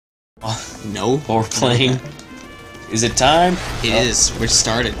No. while we're playing? Is it time? It is. We're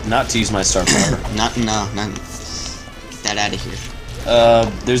started. Not to use my star power. No. Get that out of here.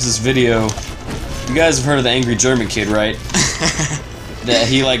 There's this video. You guys have heard of the angry German kid, right? That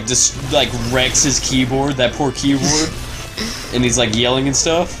he like just like wrecks his keyboard, that poor keyboard, and he's like yelling and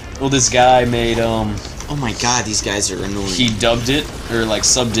stuff. Well, this guy made Oh my god, these guys are annoying. he dubbed it or like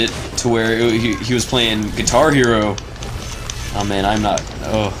subbed it to where he was playing Guitar Hero. Oh man, I'm not.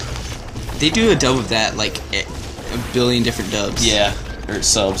 Oh. They do a dub of that like a billion different dubs. Yeah, or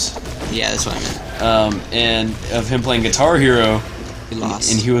subs. Yeah, that's what I meant. And of him playing Guitar Hero. We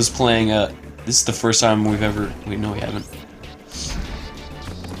lost. And he was playing. This is the first time we've ever. Wait, no, we haven't.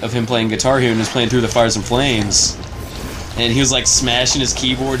 Of him playing Guitar Hero and he was playing Through the Fires and Flames, and he was like smashing his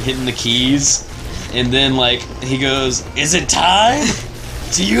keyboard, hitting the keys, and then like he goes, "Is it time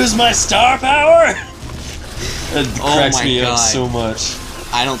to use my star power?" It cracks me up so much.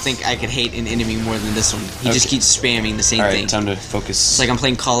 I don't think I could hate an enemy more than this one. He just keeps spamming the same thing. Time to focus. It's like I'm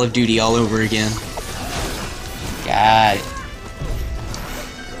playing Call of Duty all over again. Got it.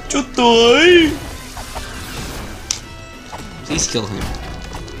 Chotoy! Please kill him.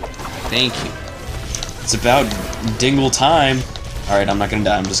 Thank you. It's about dingle time. Alright, I'm not gonna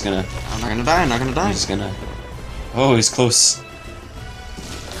die. I'm just gonna... I'm not gonna die. I'm not gonna die. I'm just gonna... Oh, he's close.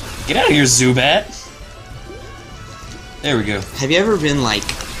 Get out of here, Zubat! There we go. Have you ever been like...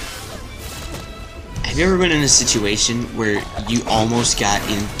 Have you ever been in a situation where you almost got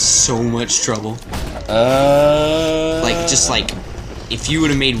in so much trouble? Like, just like... If you would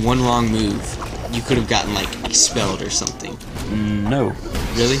have made one wrong move, you could have gotten, like, expelled or something. No.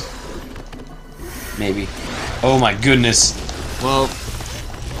 Really? Maybe. Oh my goodness. Well...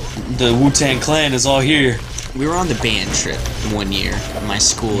 The Wu-Tang Clan is all here. We were on the band trip one year in my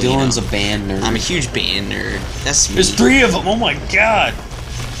school. Dylan's a band nerd. I'm a huge band nerd. That's me. There's 3 of them. Oh my god.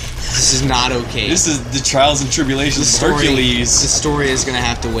 This is not okay. This is the trials and tribulations of Hercules. The story is gonna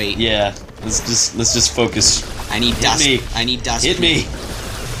have to wait. Yeah. Let's just focus. I need dust. I need dust. Hit me.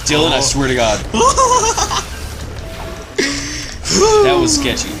 Dylan, I swear to God. That was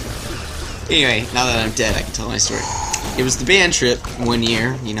sketchy. Anyway, now that I'm dead, I can tell my story. It was the band trip one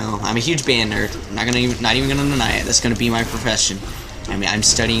year. You know, I'm a huge band nerd. I'm not even gonna deny it. That's gonna be my profession. I mean, I'm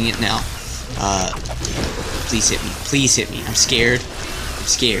studying it now. Please hit me. Please hit me. I'm scared. I'm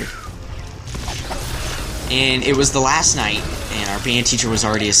scared. And it was the last night, and our band teacher was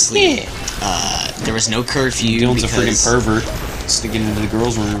already asleep. There was no curfew. Dylan's a freaking pervert, sneaking into the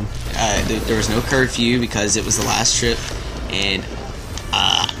girls' room. There was no curfew because it was the last trip, and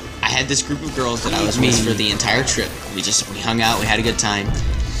I had this group of girls that I was with for the entire trip. We hung out, we had a good time.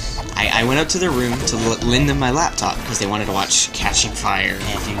 I went up to their room to lend them my laptop because they wanted to watch Catching Fire.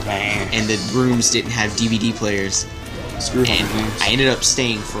 And the rooms didn't have DVD players. And I ended up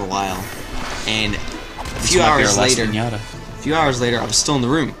staying for a while. And a few hours later, I was still in the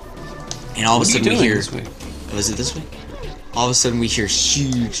room. And all of a sudden we hear... Was it this way? All of a sudden we hear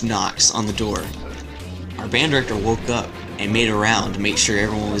huge knocks on the door. Our band director woke up and made a round to make sure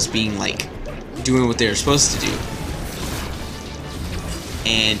everyone was being, like, doing what they were supposed to do.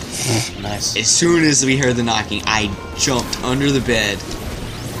 And nice. As soon as we heard the knocking, I jumped under the bed,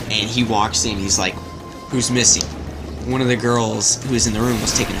 and he walks in. He's like, "Who's missing?" One of the girls who was in the room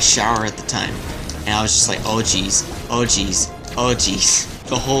was taking a shower at the time, and I was just like, "Oh jeez, oh jeez, oh jeez,"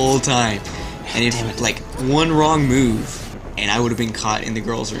 the whole time. And if like one wrong move, and I would have been caught in the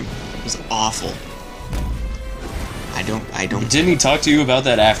girls' room. It was awful. I don't. Didn't he talk to you about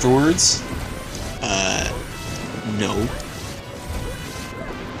that afterwards? No.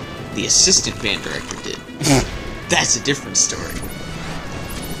 The assistant band director did. That's a different story.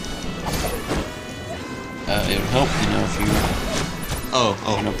 It would help, you know, if you...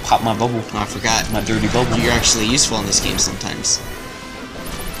 You know, pop my bubble. Oh, I forgot. My dirty bubble. You're actually useful in this game sometimes.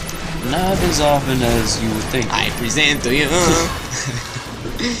 Not as often as you would think. I present to you.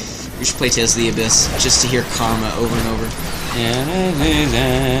 We should play Tales of the Abyss just to hear Karma over and over.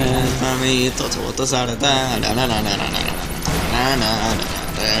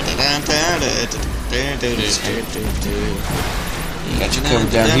 Got you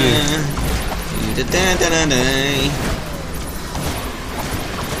covered down here.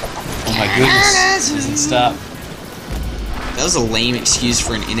 Oh my goodness. It doesn't stop. That was a lame excuse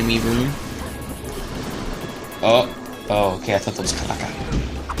for an enemy room. Oh, okay, I thought that was Kaka.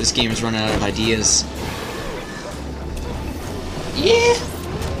 This game is running out of ideas. Yeah!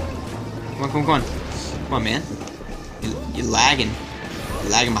 Come on. Come on, man. You're lagging.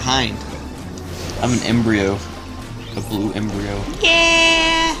 You're lagging behind. I'm an embryo. A blue embryo.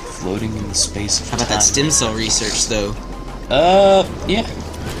 Yeah! Floating in the space of How about that stem cell research, though? Yeah.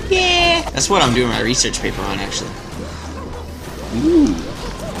 Yeah. That's what I'm doing my research paper on, actually. Ooh.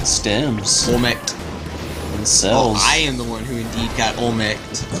 Stems. Olmec. And cells. Oh, I am the one who indeed got Olmec.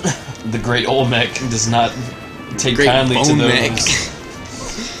 The great Olmec does not take Great kindly to Olmec.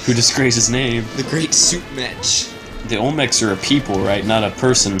 those who disgrace his name. The great soup match. The Olmecs are a people, right? Not a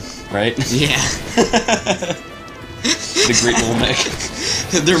person, right? Yeah. The great Olmec.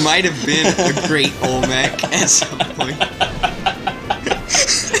 There might have been a great Olmec at some point.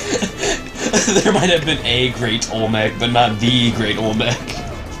 There might have been a great Olmec, but not the great Olmec.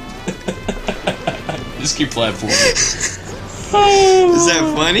 Just keep platforming. Is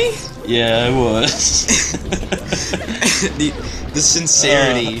that funny? Yeah, it was. the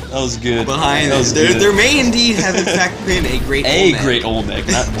sincerity that was good. behind that was this. good. There may indeed have in fact been a great Olmec. A great Olmec,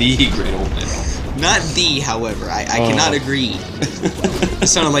 not the great Olmec. Not the, however. I cannot agree. It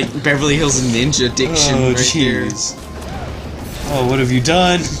sounded like Beverly Hills Ninja diction right here. Oh, what have you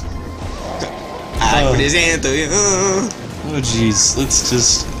done? I put his hand through. Oh, jeez.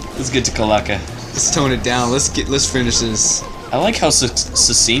 Let's get to Kalaka. Let's tone it down. Let's finish this. I like how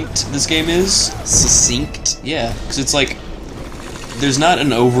succinct this game is. Succinct? Yeah, because it's like there's not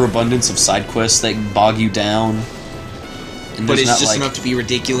an overabundance of side quests that bog you down. And But it's not just like, enough to be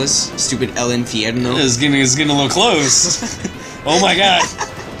ridiculous. Stupid El Infierno. It's getting a little close. Oh my god.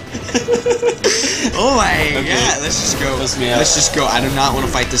 Oh my god. Let's just go. Bust me out. Let's just go. I do not want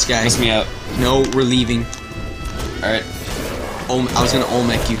to fight this guy. Bust me out. No, we're leaving. Alright. I was gonna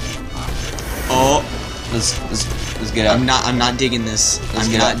Olmec you. Oh. Let's get out. I'm not digging this.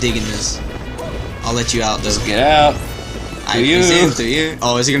 I'm not digging this. I'll let you out though. Let's get out. Through you.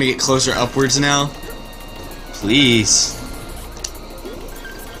 Oh, is he gonna get closer upwards now? Please.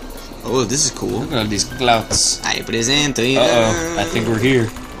 Oh, this is cool. Look at all these clouds. I presento you. Uh-oh. I think we're here.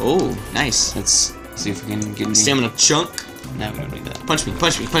 Oh, nice. Let's see if we can get any... Stamina chunk. No, we don't need that. Punch me,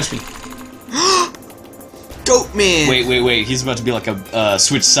 punch me, punch me. Goat man. Wait. He's about to be like a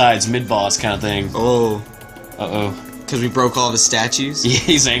switch sides mid-boss kind of thing. Oh. Uh-oh. Because we broke all of his statues? Yeah,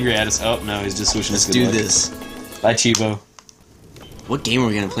 he's angry at us. Oh, no, he's just switching Let's his do good luck. this. Bye, Chibo. What game are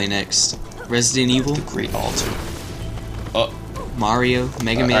we going to play next? Resident Evil? The Great Altar. Oh. Mario?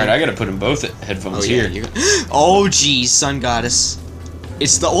 Mega Man? Alright, I gotta put in both headphones here. Yeah, oh, geez, Sun Goddess.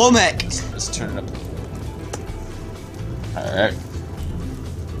 It's the Olmec. Let's turn it up. Alright.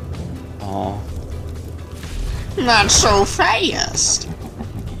 Oh. Not so fast.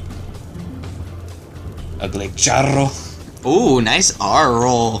 Ugly charro. Ooh, nice R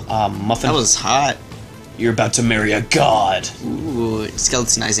roll. Muffin. That was hot. You're about to marry a god. Ooh,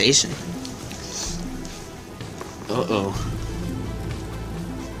 skeletonization. Uh-oh.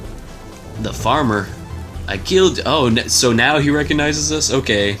 The farmer. I killed... Oh, so now he recognizes us?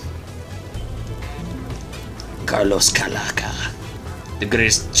 Okay. Carlos Calaca. The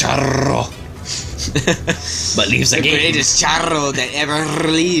greatest charro. But leaves The again. greatest charro that ever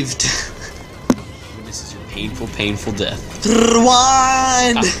lived. This is your painful, painful death.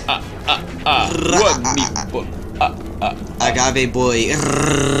 One! Agave boy.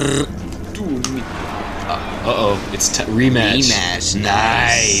 Uh-oh. It's rematch. Rematch.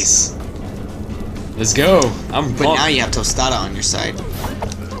 Nice. Let's go. I'm But pumped. now you have Tostada on your side.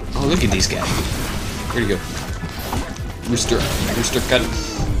 Oh, look at these guys. Where'd he go? Rooster cut.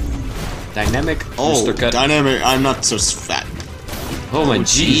 Dynamic. Oh, Rooster cut. dynamic. I'm not so fat. Oh my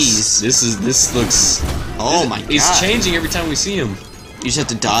jeez. jeez. This looks... Oh my god. He's changing every time we see him. You just have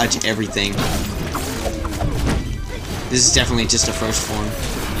to dodge everything. This is definitely just a first form.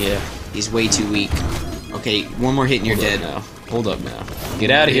 Yeah. He's way too weak. Okay, one more hit and you're dead. now. Hold up now. Get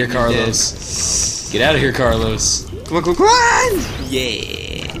out of here, You're Carlos. Get out of here, Carlos. Come on, come on, come on!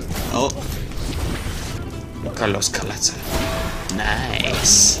 Yeah. Oh. Carlos Calaza.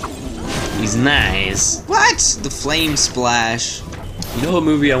 Nice. He's nice. What? The flame splash. You know what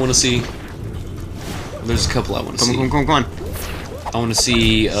movie I want to see? There's a couple I want to see. Come on, come on, come on. I want to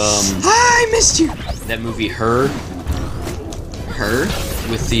see I missed you. that movie Her Her?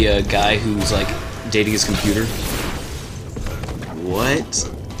 with the guy who's like dating his computer. What?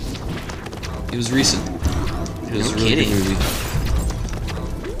 It was recent. It was No a really kidding. good movie.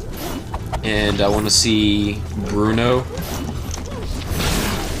 And I want to see Bruno.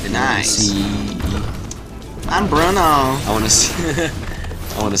 And Nice. I want to see. I'm Bruno. I want to see.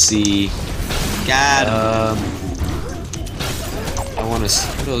 I want to see. God. I want to see.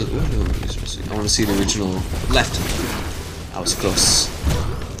 What else am I supposed to see? I want to see the original. Left. I was close.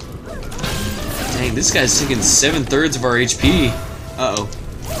 Dang, this guy's taking 7/3 of our HP. Uh-oh.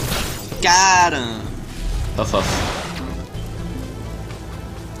 Got him. Huff huff.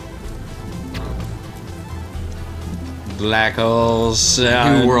 Black holes.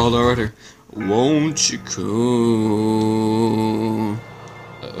 New World Order. Won't you come?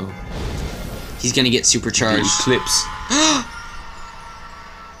 Uh-oh. He's gonna get supercharged. Eclipse.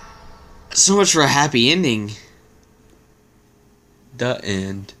 So much for a happy ending. The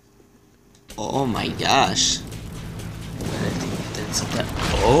end. Oh my gosh.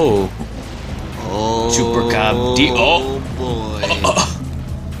 Oh. Oh. Chupacab D. Oh boy.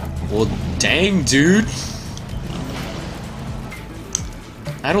 Well, dang, dude.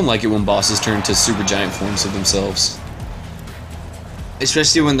 I don't like it when bosses turn to super giant forms of themselves.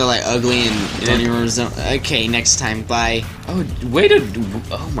 Especially when they're like ugly and don't even resemble. Okay, next time. Bye. Oh, way to.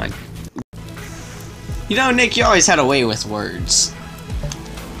 Oh my. You know, Nick, you always had a way with words.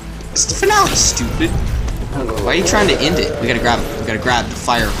 It's the finale, stupid. Why are you trying to end it? We gotta grab it. We gotta grab the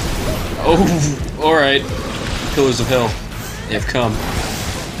fire. Oh, alright. Pillars of Hell. They have come.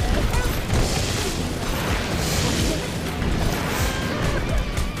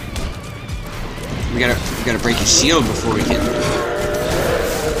 We gotta break his shield before we can.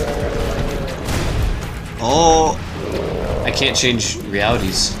 Oh, I can't change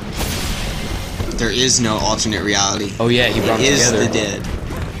realities. there is no alternate reality. Oh yeah, he brought them It is together. the dead.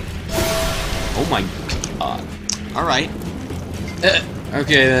 Oh my god. All right.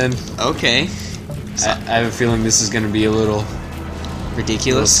 Okay then. Okay. I have a feeling this is gonna be a little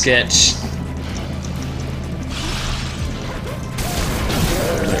Ridiculous. sketch.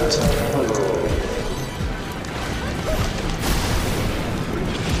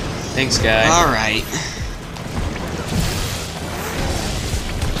 Thanks, guy. All right.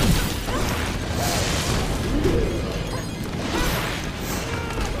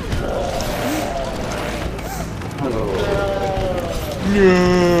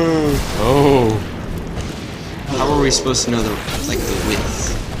 No. Oh. How are we supposed to know the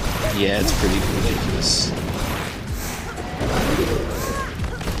width? Yeah, it's pretty ridiculous.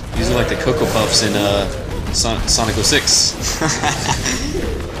 These are like the Cocoa Puffs in Sonic 06.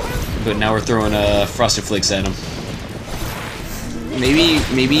 But now we're throwing Frosted Flakes at them.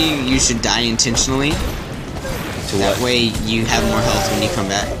 Maybe you should die intentionally. To That what? way you have more health when you come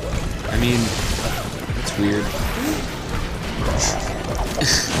back. I mean, it's weird.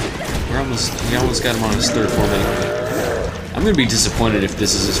 we almost got him on his third form anyway. I'm gonna be disappointed if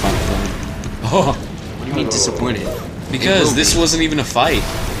this is his final form. Oh, What do you mean disappointed? because this wasn't even a fight.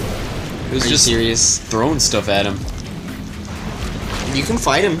 It was Are you just serious? throwing stuff at him. You can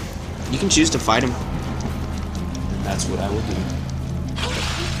fight him. You can choose to fight him. And that's what I will do.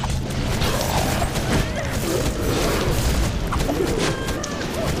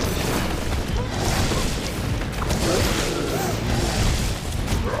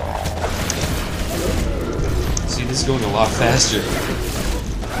 See, this is going a lot faster.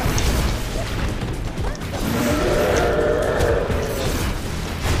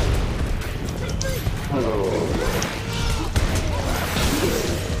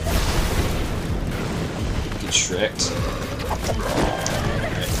 Get Shrek'd.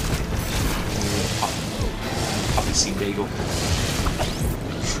 Alright. Poppy seed bagel.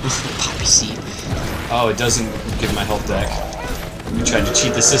 Poppy seed. Oh, it doesn't give my health back. We tried to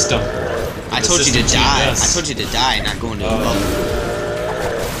cheat the system. I The told you to system cheated die. us. I told you to die, not go into the Oh. bubble.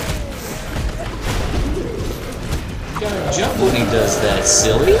 You gotta jump when he does that,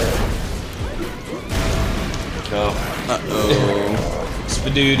 silly. Go. Uh-oh.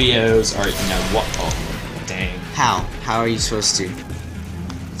 Spadoodios. Alright, now what? Oh, dang. How? How are you supposed to?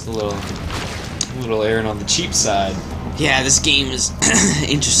 It's a little erring on the cheap side. Yeah, this game is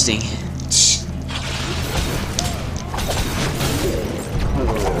interesting.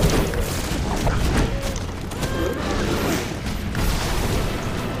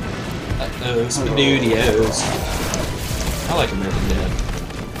 Uh-oh, Spadoodios. I like American Dad.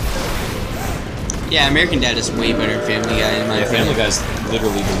 Yeah, American Dad is way better than Family Guy in my Yeah, opinion. Family Guy's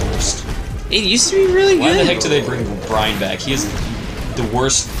literally the worst. It used to be really Why good. the heck do they bring Brian back? He is the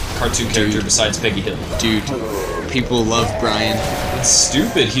worst cartoon character besides Peggy Hill. Dude, people love Brian. It's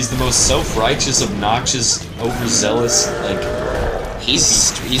stupid. He's the most self-righteous, obnoxious, overzealous, like...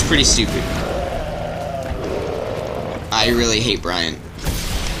 He's pretty stupid. I really hate Brian.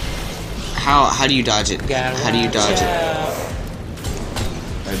 How do you dodge it? How do you dodge it?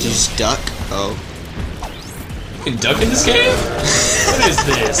 Do you just duck? Oh. You can duck in this game? What is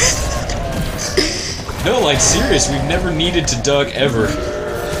this? No, like, serious, we've never needed to duck ever.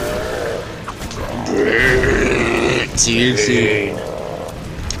 Dude.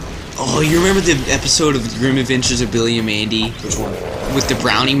 Oh, you remember the episode of The Grim Adventures of Billy and Mandy? Which one? With the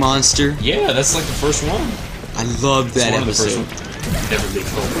brownie monster? Yeah, that's like the first one. I love that It's one of the first episode. one. Never leave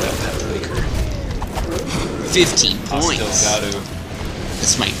home without that liquor. 15 Hostile points. Gato.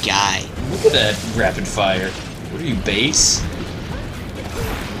 That's my guy. Look at that rapid fire. What are you, base?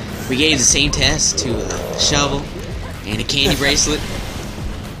 We gave the same test to a shovel and a candy bracelet.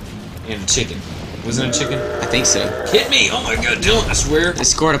 And a chicken. Wasn't it a chicken? I think so. Hit me! Oh my god, Dylan, I swear. I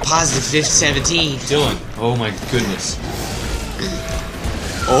scored a positive 17. Dylan, oh my goodness.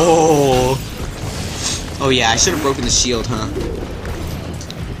 Oh. Oh yeah, I should have broken the shield, huh?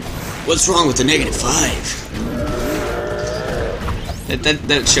 What's wrong with the -5?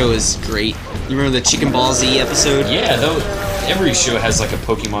 That show is great. You remember the Chicken Ball Z episode? Yeah, though, every show has like a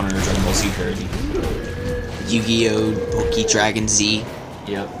Pokemon or a Dragon Ball Z parody. Yu-Gi-Oh! Poke Dragon Z.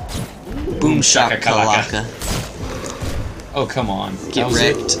 Yep. Boom Shakalaka. Oh, come on. Get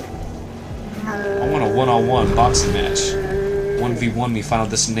wrecked. I want a one-on-one boxing match. 1v1 me final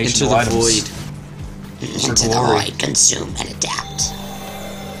destination Into the items. void. For Into the glory. void. Consume and adapt.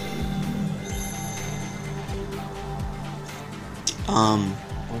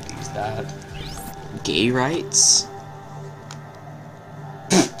 What is that? Gay rights?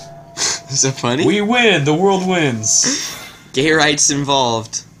 Is that funny? We win! The world wins! Gay rights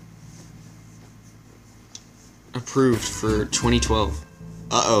involved. Approved for 2012.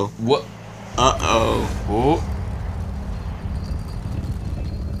 Uh-oh. What? Uh-oh. Oh.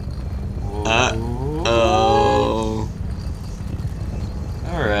 Uh-oh.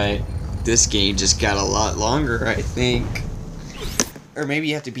 Alright. This game just got a lot longer, I think. Or maybe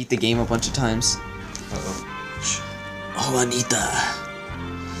you have to beat the game a bunch of times. Uh-oh. Oh, Anita.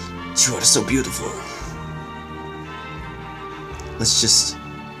 You are so beautiful. Let's just...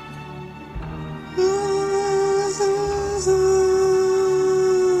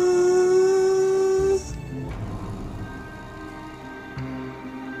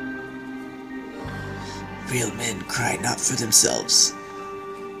 Real men cry not for themselves,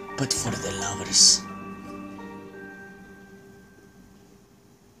 but for their lovers.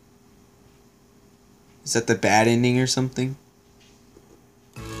 Is that the bad ending or something?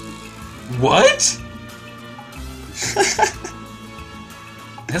 What?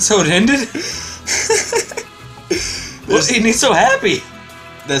 That's how it ended? What's he so happy?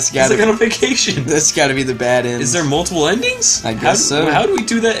 That's He's gotta like on a vacation. That's gotta be the bad end. Is there multiple endings? I guess so. How do we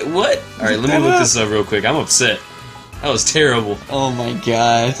do that? What? Alright, let me look this up real quick. I'm upset. That was terrible. Oh my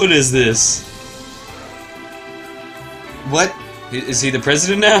god. What is this? What? Is he the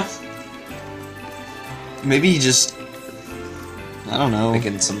president now? Maybe he just... I don't know.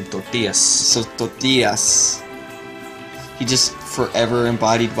 Making some tortillas. So tortillas. He just forever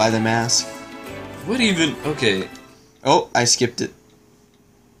embodied by the mask. What even? Okay. Oh, I skipped it.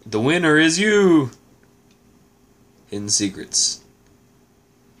 The winner is you. Hidden secrets.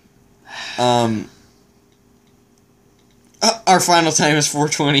 Our final time is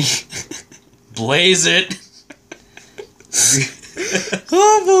 4:20. Blaze it.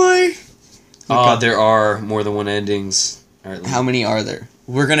 Oh boy. Oh, there are more than one endings. All right. How many are there?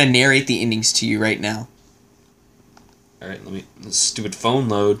 We're gonna narrate the endings to you right now. All right. Let me. This stupid phone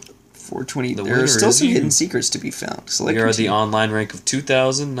load. 4:20. The There winner are still is some you. hidden secrets to be found. Select We are the continue. online rank of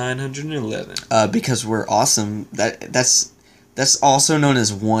 2,911. Because we're awesome. That's also known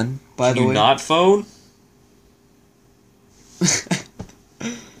as 1, by Can the you way. not phone?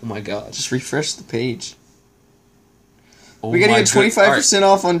 Oh my god. Just refresh the page. Oh We gotta my get 25%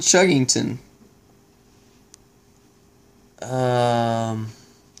 off on Chuggington.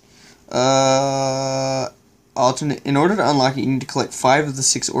 Alternate. In order to unlock it, you need to collect 5 of the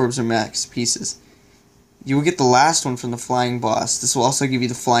 6 orbs or max pieces. You will get the last one from the flying boss. This will also give you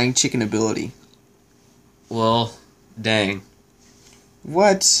the flying chicken ability. Well, dang.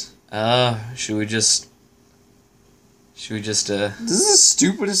 What? Should we just... This is the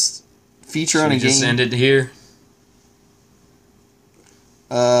stupidest feature should on a we game. just end it here?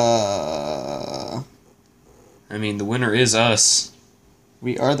 Uh, I mean, the winner is us.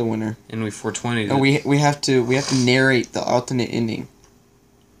 we are the winner. And we 420. No, we have to narrate the alternate ending.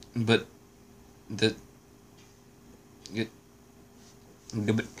 But... The...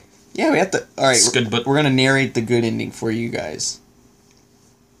 But Yeah, we have to. All right, It's good, but- we're gonna narrate the good ending for you guys.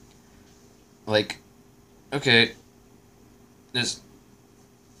 like... Okay. This...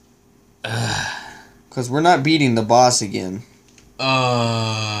 Cause we're not beating the boss again.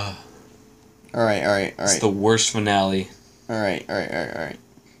 Uh... All right. It's the worst finale. All right.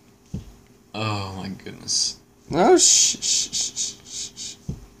 Oh my goodness. No, shh.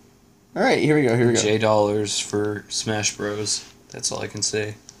 All right, here we go. $J for Smash Bros. That's all I can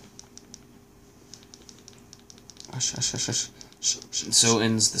say. Shh. So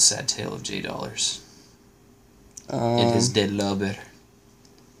ends the sad tale of $J. And his dead lover.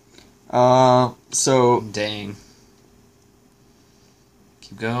 So Dang.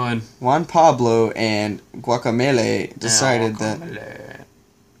 Keep going. Juan Pablo and Guacamelee decided that.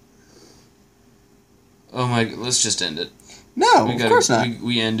 Oh my! Let's just end it. No, of course not.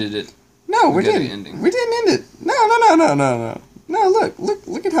 We ended it. No, we got didn't. the ending. We didn't end it. No. No,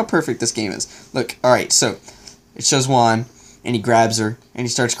 look at how perfect this game is. Look, all right. So it shows Juan, and he grabs her, and he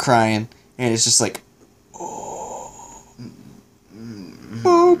starts crying, and it's just like, oh,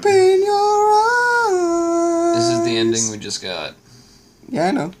 open your eyes. This is the ending we just got. Yeah,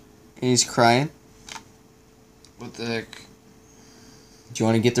 I know. And he's crying. What the heck? Do you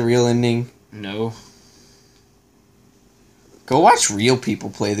want to get the real ending? No. Go watch real people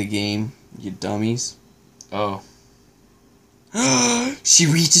play the game, you dummies. Oh. She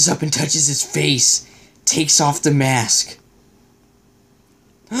reaches up and touches his face, takes off the mask.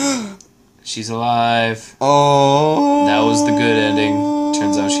 She's alive. Oh. That was the good ending.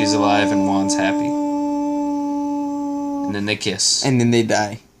 Turns out she's alive and Juan's happy. And then they kiss. And then they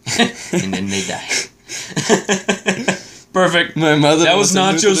die. And then they die. Perfect. My mother. That was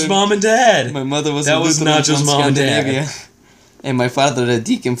Nacho's mom and dad. My mother was. That was Nacho's mom and dad. And my father a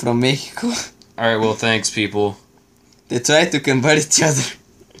deacon from Mexico. All right. Well, thanks, people. They tried to convert each other,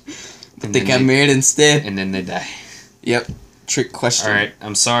 but And they then got married instead. And then they die. Yep. Trick question. All right.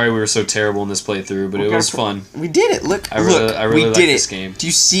 I'm sorry we were so terrible in this playthrough, but it was fun. We did it. Look. I really we like did this it. game. Do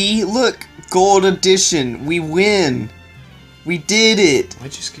you see? Look. Gold edition. We win. We did it.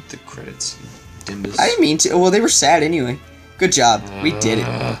 Why'd you skip the credits, Dimbus? I didn't mean to. Well, they were sad anyway. Good job. We did it.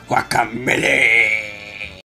 Guacamelee.